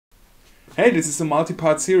Hey, this is a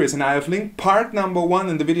multi-part series and I have linked part number 1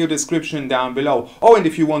 in the video description down below. Oh, and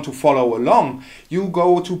if you want to follow along, you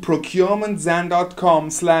go to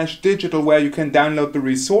procurementzen.com/digital where you can download the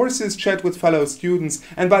resources, chat with fellow students,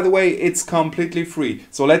 and by the way, it's completely free.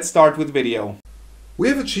 So let's start with video. We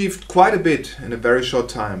have achieved quite a bit in a very short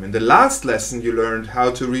time. In the last lesson you learned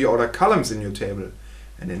how to reorder columns in your table.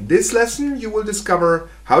 And in this lesson you will discover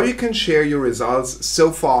how you can share your results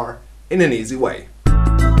so far in an easy way.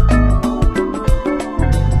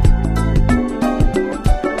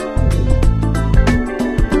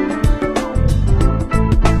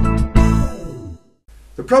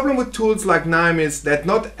 The problem with tools like Knime is that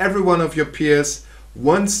not every one of your peers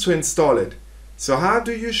wants to install it. So how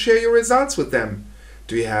do you share your results with them?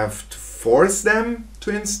 Do you have to force them to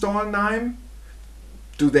install Knime?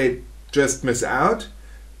 Do they just miss out?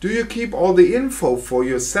 Do you keep all the info for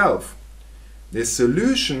yourself? The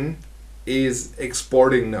solution is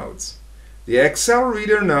exporting notes. The Excel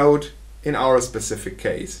reader node in our specific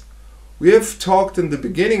case. We have talked in the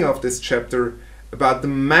beginning of this chapter about the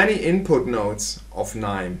many input nodes of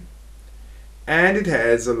Knime, and it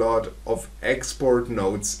has a lot of export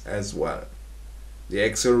nodes as well. The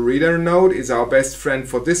Excel reader node is our best friend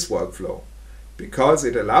for this workflow because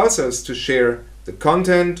it allows us to share the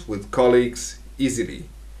content with colleagues easily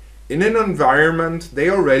in an environment they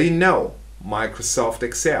already know, Microsoft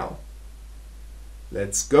Excel.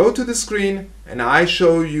 Let's go to the screen and I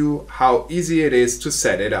show you how easy it is to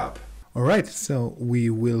set it up. Alright, so we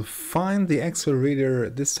will find the Excel reader,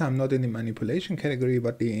 this time not in the manipulation category,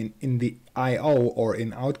 but in the I/O or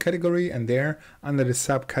in out category, and there under the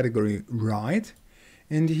subcategory write.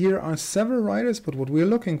 And here are several writers, but what we're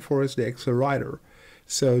looking for is the Excel writer.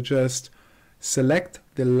 So just select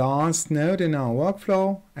the last node in our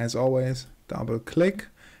workflow, as always, double click,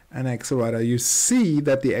 and Excel writer. You see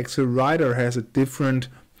that the Excel writer has a different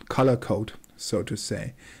color code, so to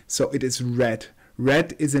say. So it is red.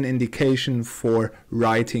 Red is an indication for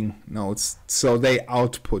writing notes, so they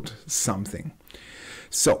output something.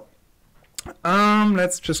 So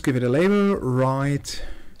let's just give it a label, write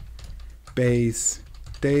base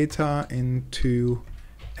data into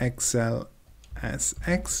Excel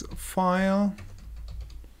SX file.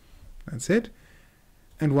 That's it.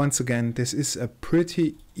 And once again, this is a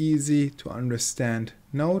pretty easy to understand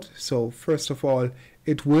node. So first of all,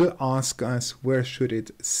 it will ask us where should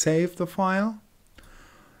it save the file.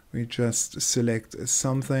 We just select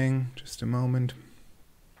something, just a moment.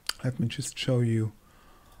 Let me just show you.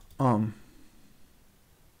 I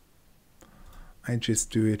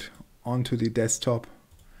just do it onto the desktop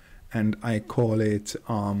and I call it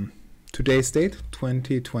today's date,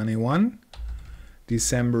 2021,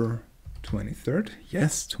 December 23rd.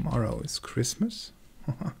 Yes, tomorrow is Christmas.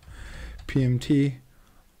 PMT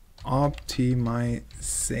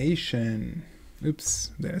optimization. Oops,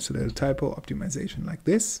 there's a little typo, optimization like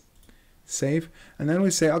this. Save. And then we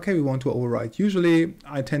say, okay, we want to override. Usually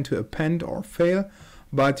I tend to append or fail,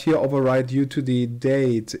 but here override due to the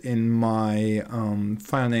date in my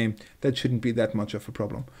file name. That shouldn't be that much of a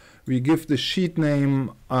problem. We give the sheet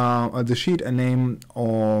name, the sheet a name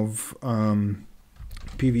of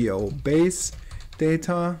PVO base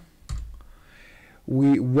data.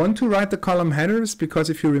 We want to write the column headers because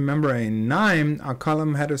if you remember in Knime, our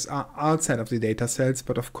column headers are outside of the data cells,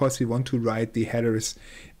 but of course we want to write the headers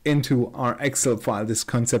into our Excel file. This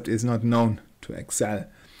concept is not known to Excel.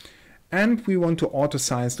 And we want to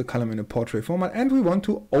auto-size the column in a portrait format, and we want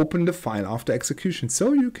to open the file after execution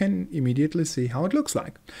so you can immediately see how it looks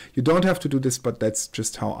like. You don't have to do this, but that's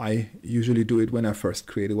just how I usually do it when I first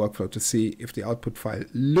create a workflow to see if the output file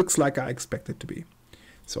looks like I expect it to be.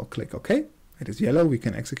 So click OK. It is yellow, we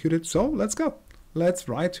can execute it, so let's go. Let's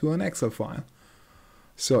write to an Excel file.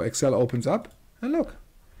 So Excel opens up, and look,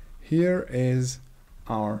 here is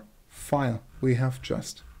our file we have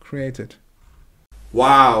just created.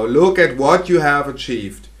 Wow, look at what you have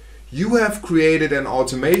achieved. You have created an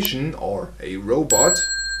automation, or a robot,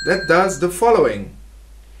 that does the following.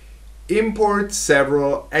 Import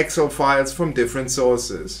several Excel files from different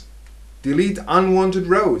sources. Delete unwanted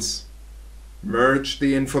rows. Merge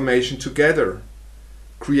the information together.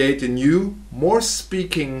 Create a new, more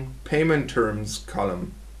speaking payment terms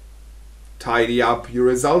column. Tidy up your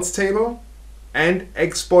results table and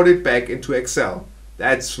export it back into Excel.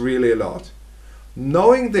 That's really a lot.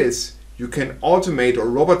 Knowing this, you can automate or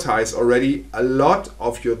robotize already a lot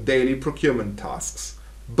of your daily procurement tasks.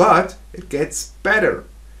 But it gets better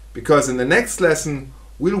because in the next lesson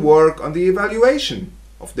we'll work on the evaluation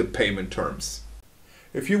of the payment terms.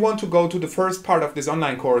 If you want to go to the first part of this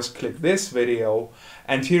online course, click this video.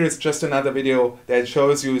 And here is just another video that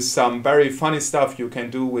shows you some very funny stuff you can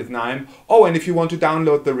do with Knime. Oh, and if you want to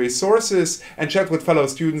download the resources and chat with fellow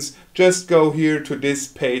students, just go here to this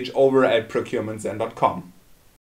page over at procurementzen.com.